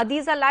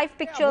These are live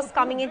pictures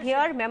coming in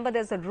here. Remember,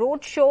 there's a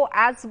road show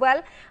as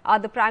well.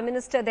 The Prime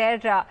Minister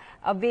there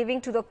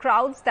waving to the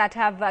crowds that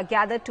have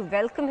gathered to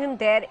welcome him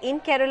there in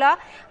Kerala.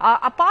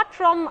 Apart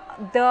from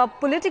the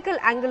political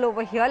angle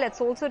over here,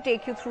 let's also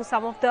take you through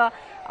some of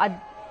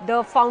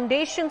the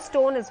foundation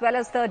stone as well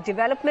as the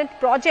development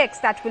projects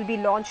that will be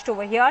launched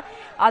over here.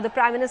 The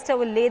Prime Minister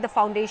will lay the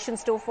foundation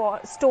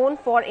stone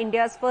for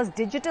India's first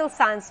digital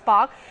science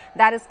park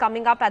that is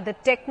coming up at the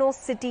Techno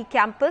City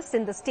campus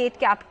in the state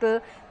capital,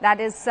 that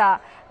is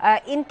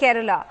in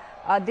Kerala.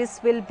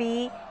 This will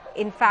be,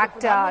 in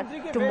fact,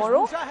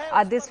 tomorrow.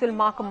 This will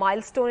mark a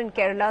milestone in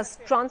Kerala's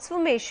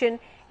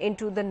transformation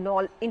into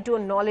a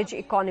knowledge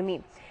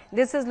economy.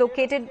 This is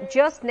located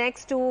just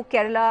next to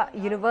Kerala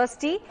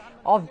University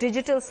of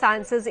Digital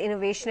Sciences,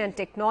 Innovation and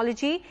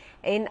Technology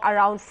in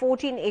around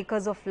 14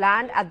 acres of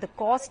land at the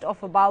cost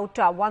of about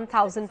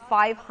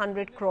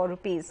 1,500 crore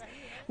rupees.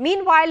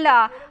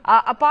 Meanwhile,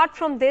 apart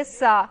from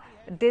this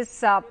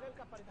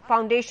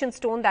foundation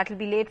stone that will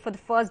be laid for the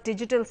first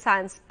digital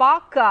science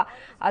park,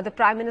 the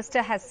Prime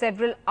Minister has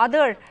several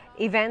other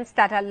events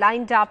that are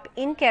lined up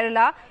in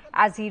Kerala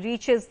as he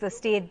reaches the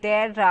state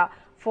there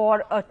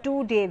for a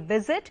 2-day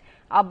visit.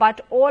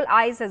 But all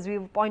eyes, as we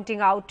were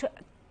pointing out,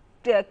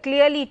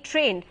 clearly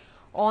trained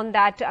on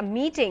that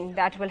meeting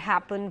that will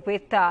happen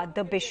with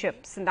the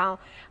bishops. Now,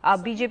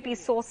 BJP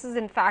sources,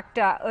 in fact,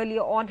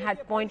 earlier on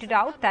had pointed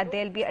out that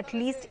there will be at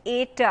least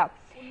eight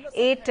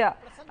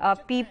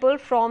people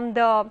from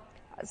the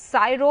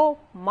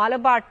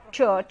Syro-Malabar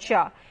Church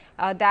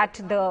that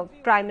the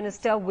Prime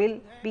Minister will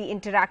be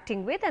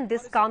interacting with, and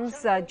this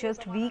comes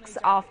just weeks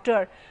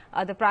after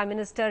the Prime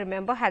Minister,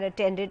 remember, had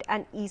attended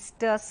an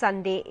Easter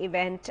Sunday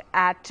event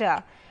at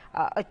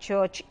a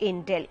church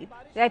in Delhi.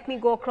 Let me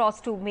go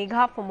across to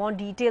Megha for more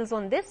details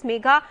on this.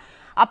 Megha,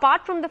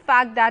 apart from the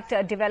fact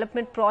that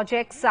development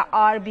projects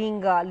are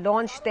being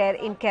launched there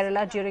in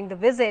Kerala during the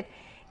visit,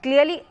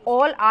 clearly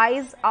all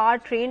eyes are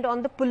trained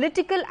on the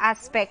political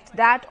aspect,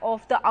 that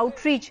of the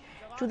outreach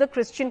to the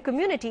Christian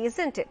community,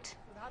 isn't it?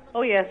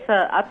 Oh, yes,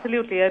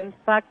 absolutely. In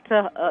fact,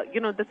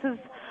 this is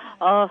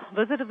a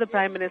visit of the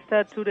Prime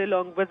Minister,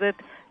 2-day-long visit,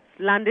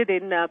 landed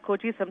in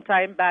Kochi some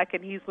time back,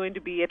 and he's going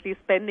to be at least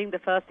spending the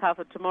first half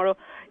of tomorrow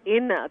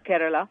in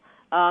Kerala.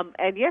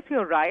 And yes,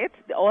 you're right.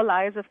 All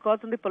eyes, of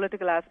course, on the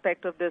political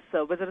aspect of this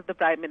visit of the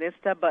Prime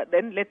Minister. But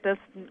then let us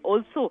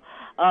also,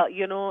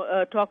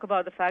 talk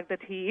about the fact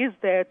that he is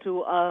there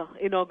to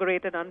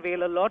inaugurate and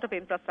unveil a lot of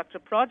infrastructure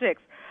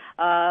projects,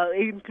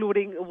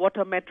 including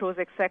water metros,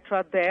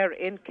 etc., there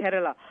in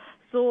Kerala.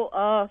 So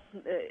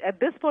at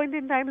this point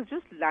in time, he's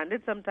just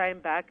landed some time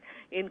back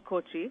in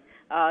Kochi.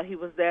 He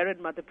was there in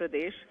Madhya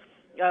Pradesh.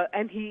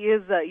 And he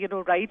is,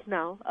 right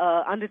now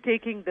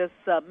undertaking this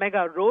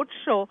mega road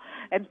show.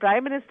 And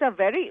Prime Minister,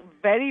 very,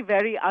 very,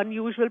 very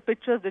unusual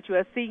pictures that you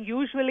are seeing.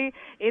 Usually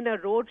in a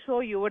road show,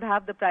 you would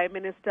have the Prime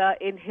Minister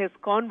in his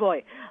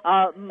convoy,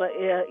 not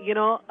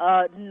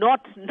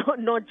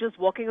just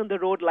walking on the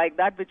road like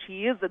that, which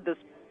he is at this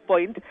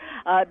point,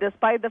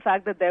 despite the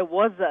fact that there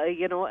was,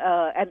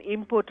 an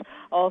input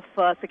of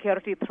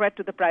security threat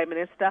to the Prime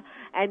Minister,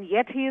 and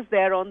yet he is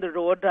there on the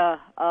road,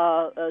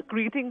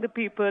 greeting the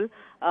people,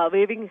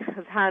 waving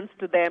his hands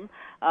to them,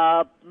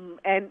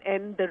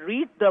 and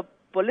the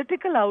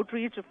political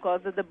outreach, of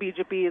course, that the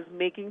BJP is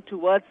making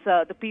towards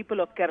the people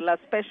of Kerala,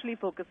 especially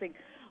focusing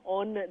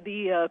on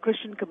the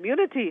Christian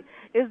community,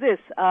 is this.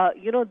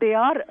 They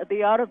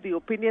are of the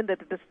opinion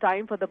that it is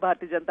time for the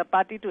Bharatiya Janata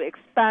Party to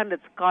expand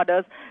its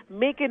cadres,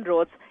 make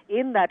inroads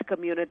in that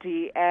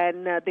community,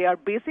 and they are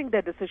basing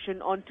their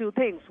decision on two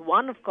things.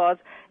 One, of course,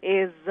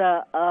 is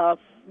their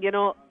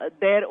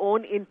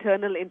own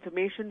internal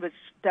information, which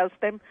tells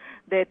them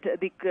that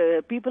the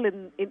people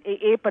in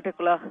a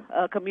particular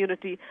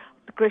community,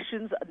 the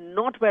Christians, are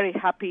not very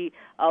happy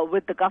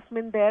with the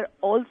government there,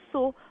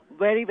 also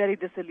very, very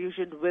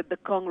disillusioned with the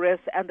Congress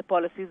and the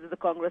policies that the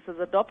Congress has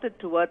adopted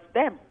towards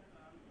them.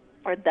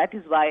 And that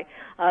is why,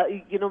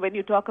 when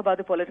you talk about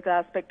the political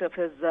aspect of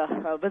his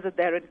visit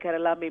there in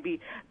Kerala,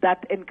 maybe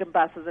that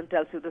encompasses and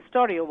tells you the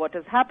story of what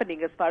is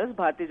happening as far as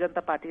Bharatiya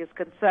Janata Party is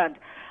concerned.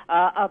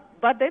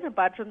 But then,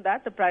 apart from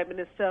that, the Prime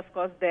Minister, of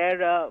course,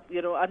 there,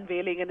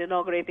 unveiling and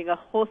inaugurating a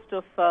host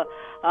of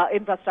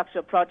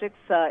infrastructure projects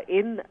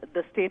in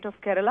the state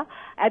of Kerala.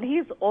 And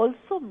he's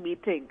also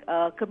meeting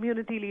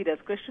community leaders,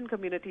 Christian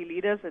community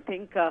leaders. I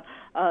think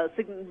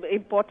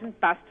important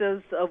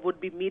pastors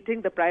would be meeting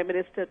the Prime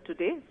Minister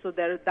today. So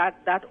there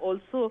that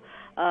also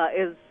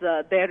is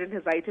there in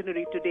his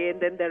itinerary today, and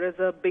then there is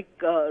a big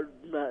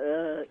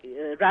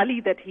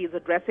rally that he is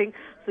addressing.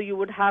 So you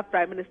would have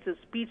Prime Minister's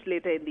speech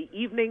later in the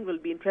evening. Will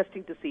be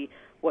interesting to see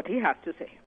what he has to say.